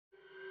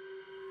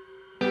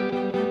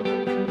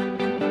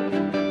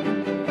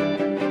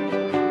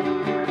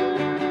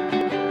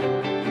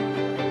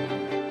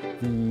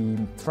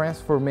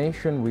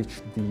transformation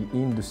which the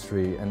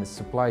industry and the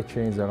supply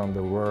chains around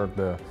the world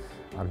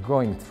are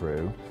going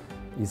through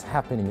is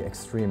happening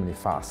extremely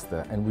fast,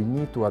 and we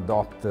need to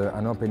adopt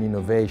an open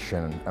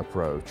innovation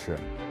approach.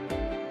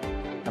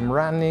 I'm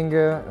running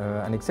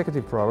an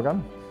executive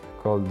program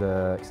called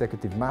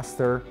Executive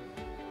Master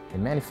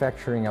in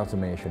Manufacturing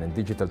Automation and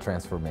Digital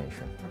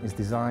Transformation. It's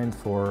designed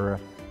for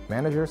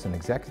managers and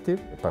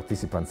executives.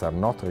 Participants are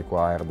not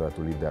required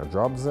to leave their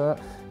jobs.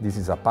 This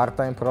is a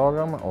part-time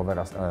program over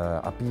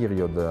a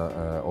period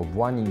of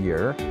 1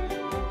 year.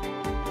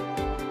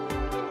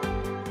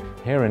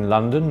 Here in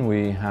London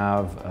we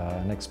have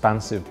an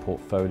expansive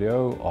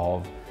portfolio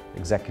of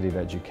executive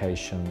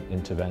education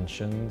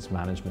interventions,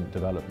 management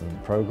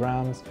development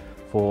programs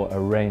for a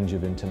range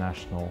of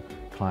international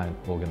client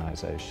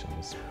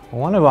organizations.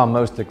 One of our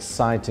most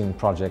exciting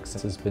projects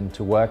has been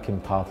to work in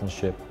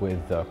partnership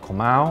with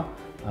Comau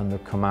and the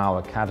Comau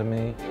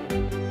Academy.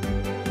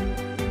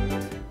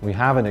 We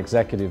have an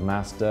executive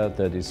master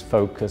that is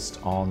focused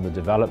on the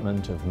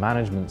development of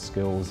management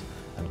skills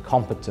and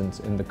competence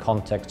in the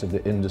context of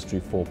the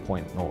Industry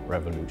 4.0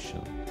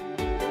 revolution.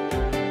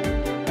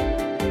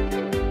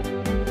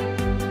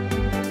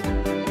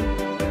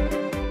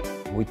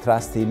 We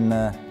trust in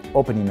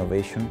open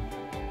innovation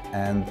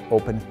and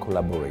open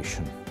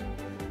collaboration.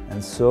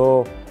 And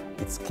so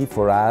it's key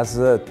for us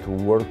to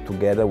work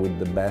together with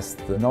the best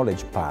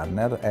knowledge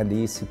partner, and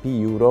ESCP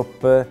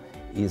Europe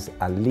is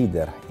a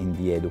leader in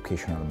the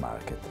educational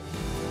market.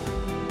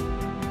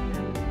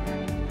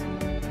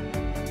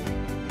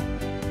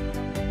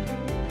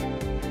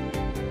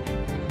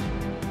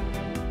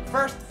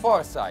 First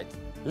foresight,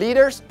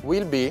 leaders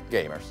will be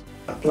gamers.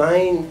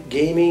 Applying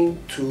gaming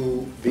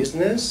to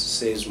business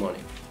saves money.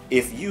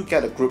 If you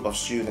get a group of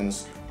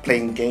students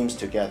playing games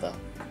together,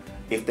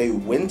 if they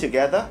win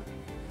together,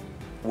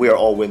 we are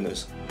all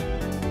winners.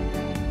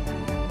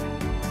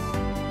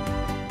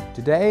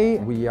 Today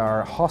we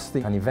are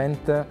hosting an event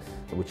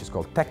which is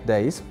called Tech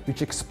Days,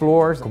 which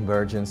explores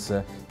convergence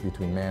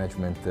between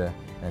management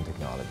and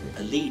technology.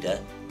 A leader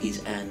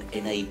is an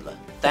enabler.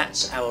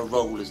 That's our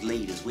role as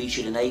leaders. We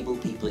should enable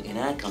people in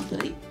our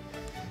company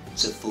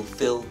to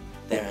fulfill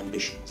their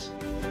ambitions.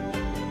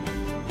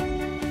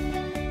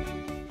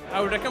 I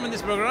would recommend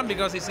this program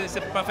because it's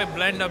a perfect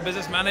blend of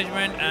business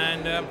management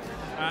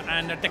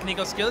and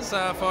technical skills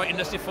for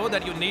Industry 4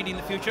 that you need in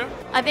the future.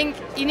 I think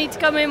you need to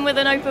come in with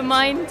an open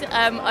mind.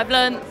 I've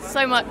learned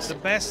so much. The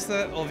best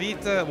of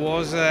it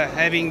was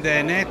having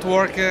the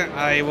network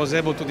I was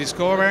able to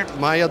discover.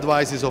 My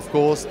advice is, of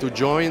course, to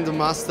join the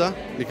master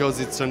because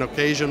it's an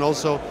occasion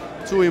also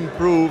to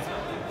improve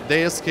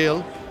their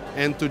skill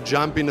and to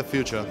jump in the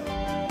future.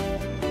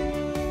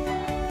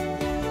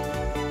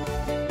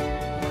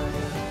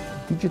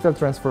 Digital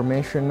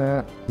transformation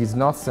is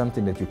not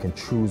something that you can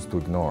choose to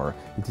ignore.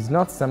 It is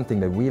not something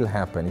that will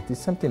happen. It is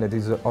something that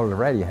is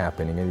already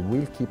happening, and it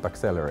will keep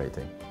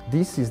accelerating.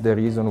 This is the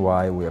reason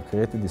why we have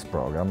created this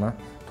program,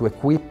 to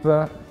equip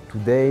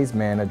today's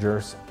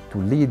managers to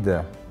lead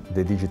the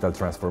digital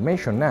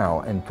transformation now,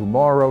 and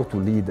tomorrow to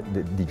lead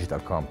the digital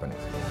companies.